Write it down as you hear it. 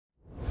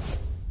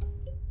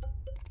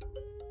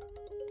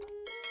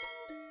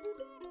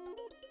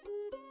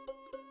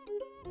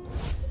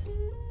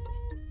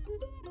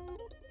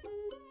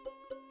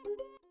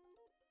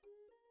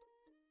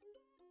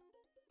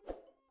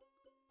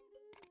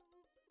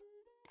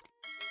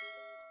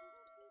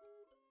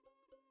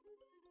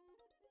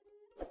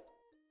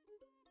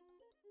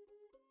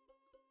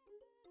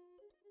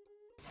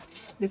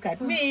Look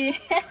at me.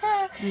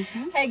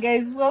 Hi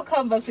guys,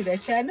 welcome back to the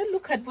channel.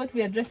 Look at what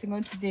we are dressing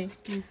on today.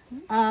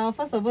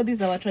 First of all, this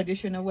is our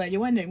traditional wear.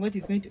 You're wondering what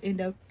it's going to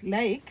end up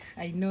like.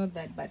 I know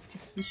that, but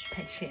just be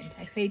patient.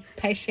 I say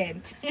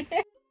patient.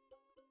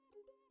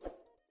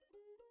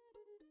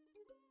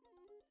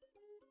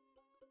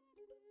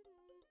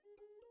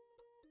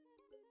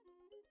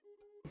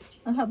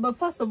 But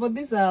first of all,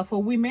 these are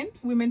for women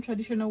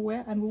traditional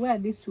wear, and we wear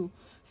these to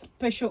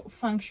special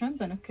functions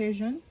and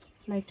occasions.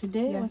 Like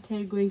today, what are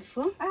you going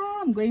for?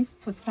 I'm going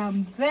for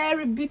some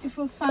very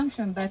beautiful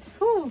function that,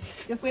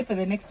 just wait for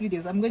the next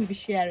videos. I'm going to be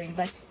sharing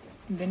that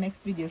in the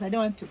next videos. I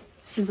don't want to.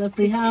 This is a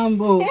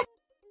preamble.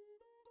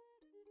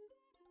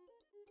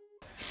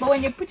 But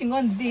when you're putting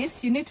on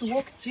this, you need to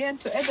walk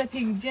gentle,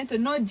 everything gentle,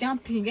 not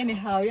jumping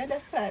anyhow. You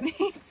understand?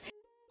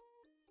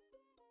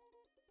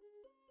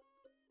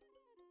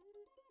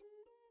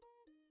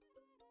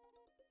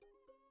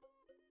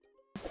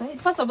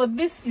 First of all,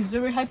 this is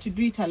very hard to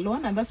do it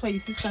alone, and that's why you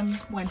see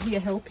someone here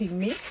helping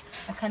me.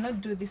 I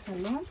cannot do this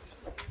alone.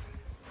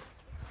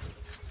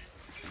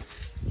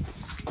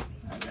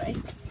 All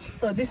right,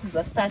 so this is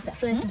a starter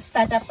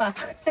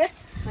pack.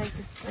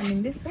 And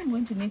in this one, I'm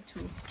going to need to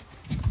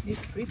be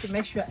free to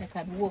make sure I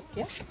can walk.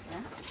 Yeah,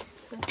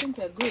 so I think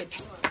we're good.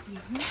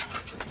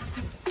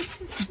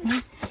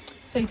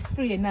 So it's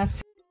free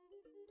enough.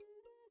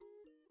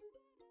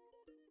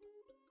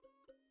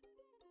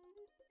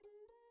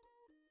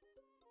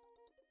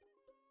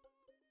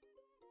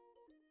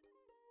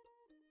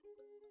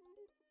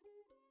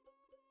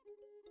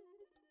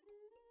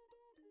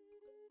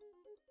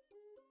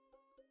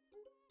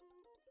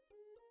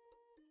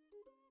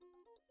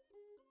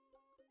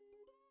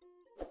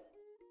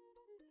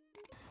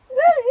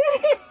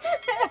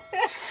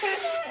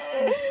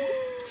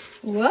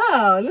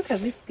 Wow, look at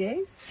this,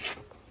 guys.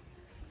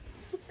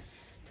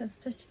 Oops,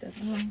 just touch that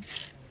one.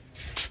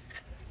 So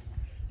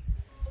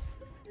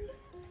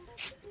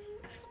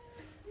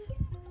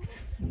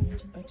I'm going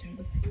to button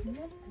this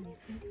here.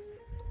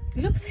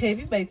 It looks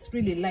heavy, but it's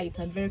really light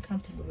and very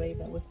comfortable by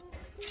the way.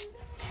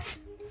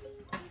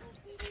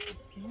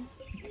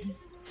 Okay.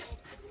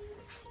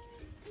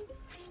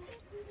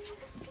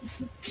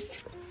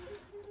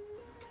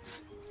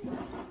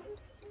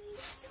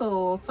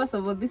 So first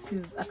of all, this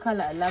is a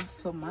color I love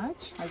so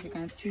much, as you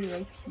can see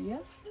right here,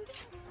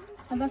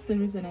 and that's the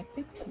reason I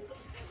picked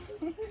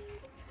it.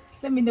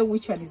 Let me know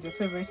which one is your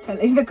favorite color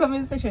in the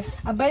comment section.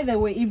 And by the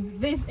way, if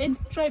there's any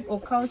tribe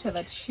or culture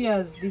that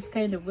shares this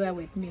kind of wear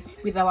with me,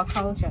 with our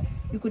culture,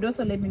 you could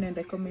also let me know in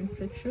the comment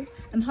section.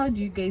 And how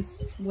do you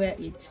guys wear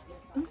it?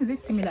 Is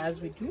it similar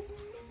as we do?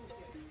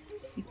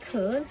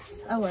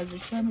 Because ours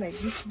is done like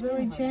this,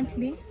 very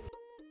gently.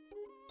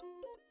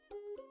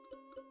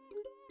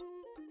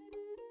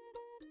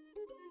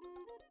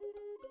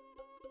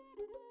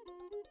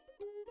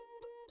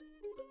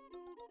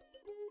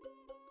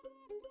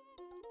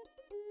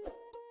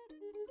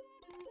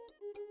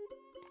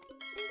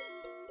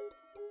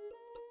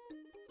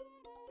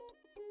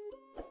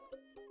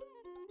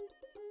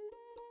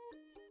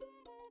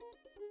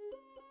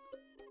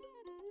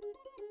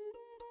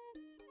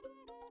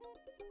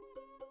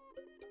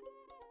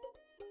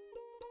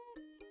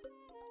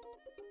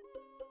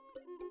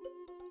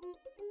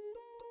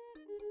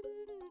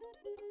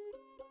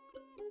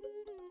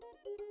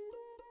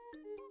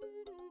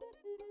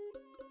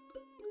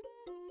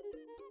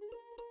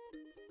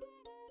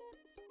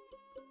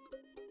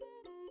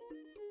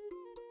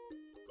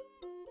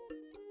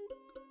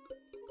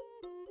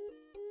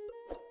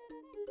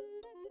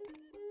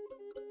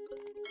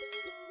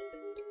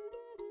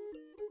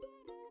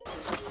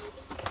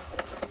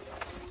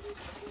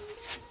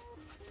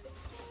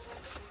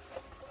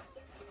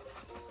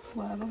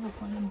 Wow, I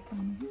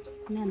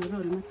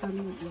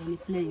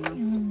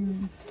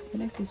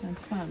like this one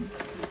fun.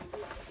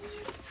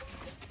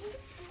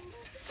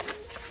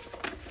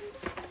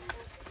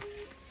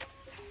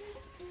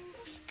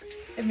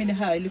 Let me know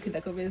how I look in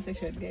the comment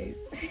section, guys.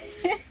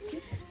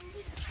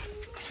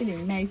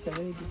 Feeling nice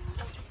already.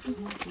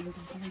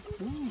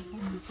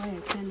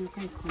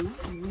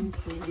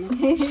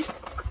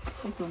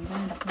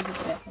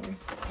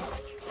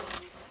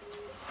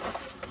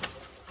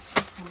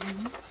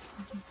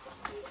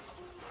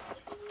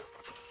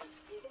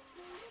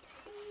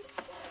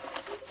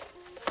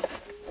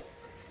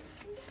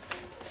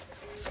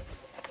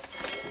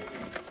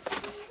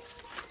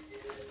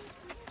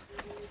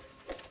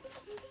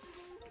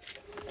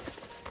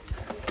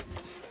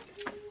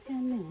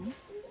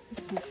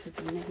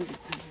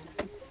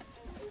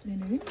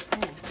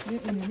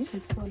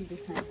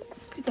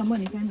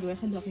 Money can do a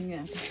head of in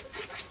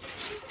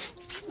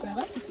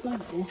it's not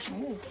there.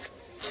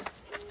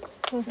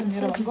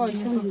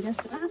 Just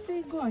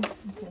after going.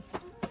 Okay.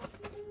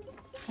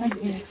 And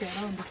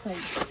around the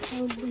side.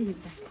 I'll bring it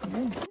back.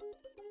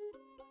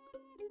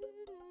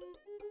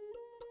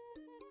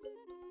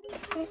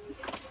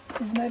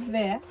 It's not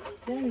there.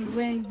 Then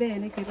wearing bare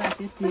like that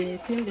till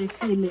they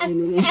feel it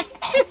anyway.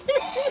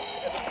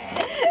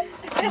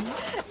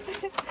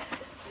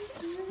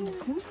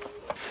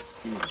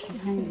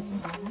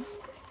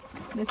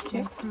 Let's The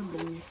check.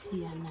 problem is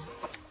here now.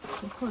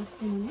 Because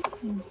anyway,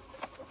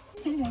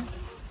 Yeah.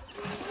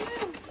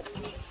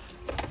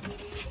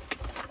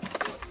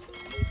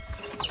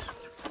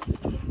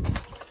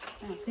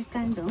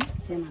 Pekando,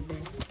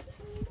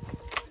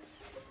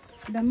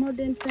 the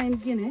modern time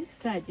Guinea,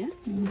 Sergeant,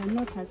 the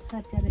note has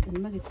had and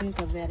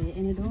Magicka very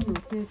and don't know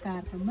take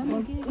car from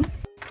Mamma.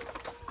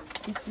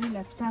 It's really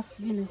a tough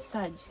Guinea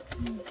Sarge.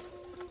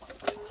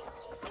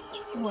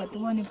 What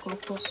one you call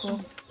cocoa?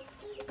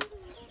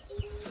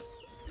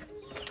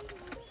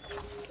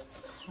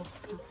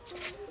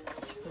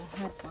 It's a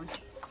hard one.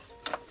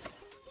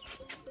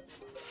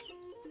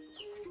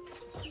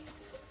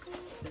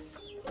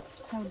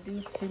 How do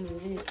you feel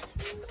with it?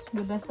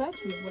 With the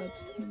search is what?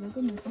 With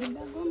the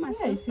Goma, I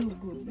feel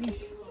good.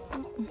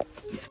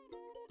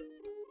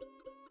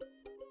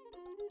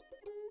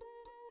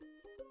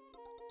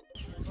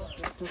 That's what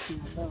we're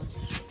talking about.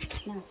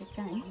 Now the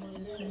time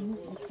you can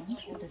move this one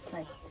to the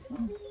side.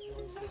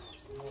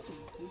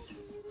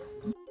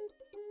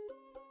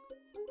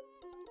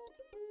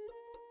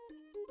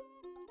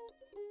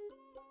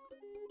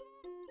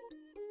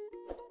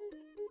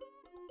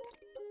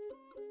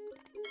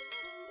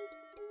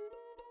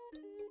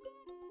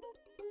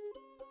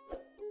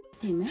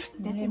 Team,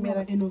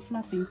 no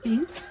flapping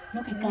thing. No,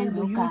 we can't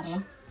do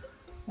Carla.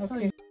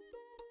 Okay.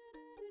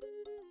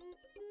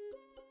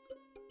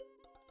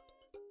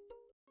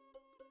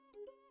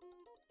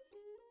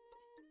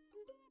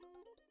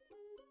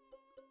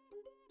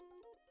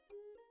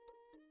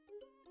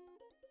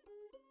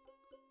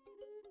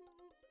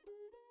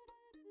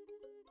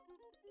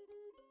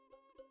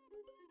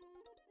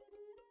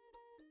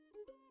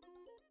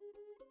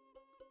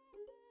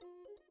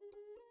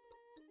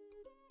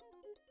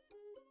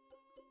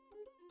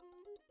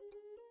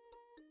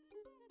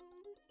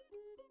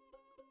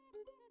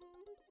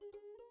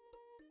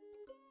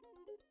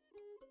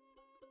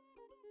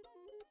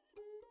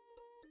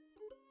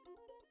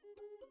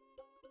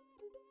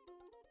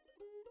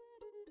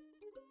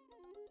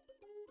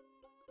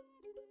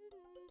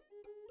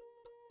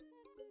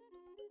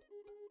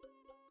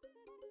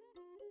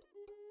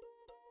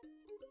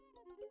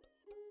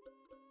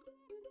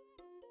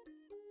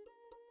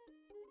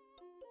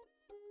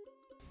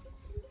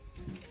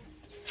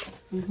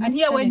 And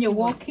here when you're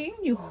walking,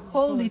 you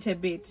hold it a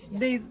bit.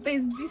 There's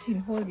beauty in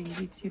holding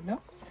it, you know.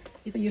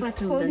 It's so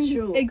part of the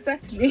show.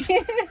 Exactly.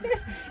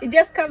 It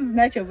just comes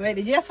natural, but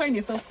you just find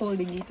yourself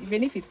holding it,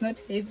 even if it's not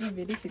heavy,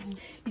 even if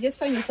it's, you just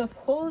find yourself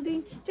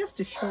holding just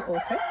to show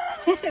off. Eh?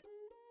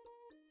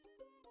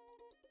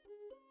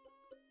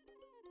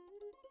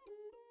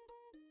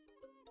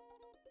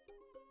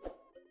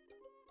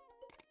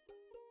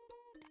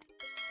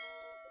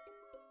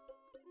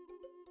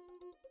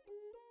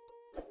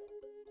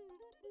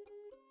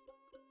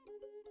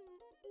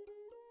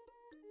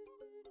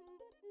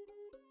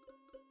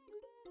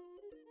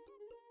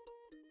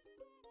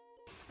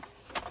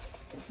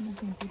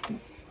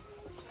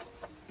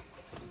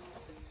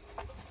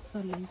 So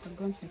lento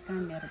gom se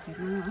camera per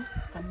now.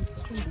 I'm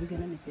still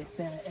going to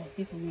prepare a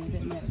people need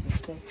it.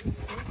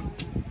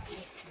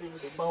 Let's bring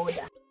the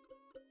border.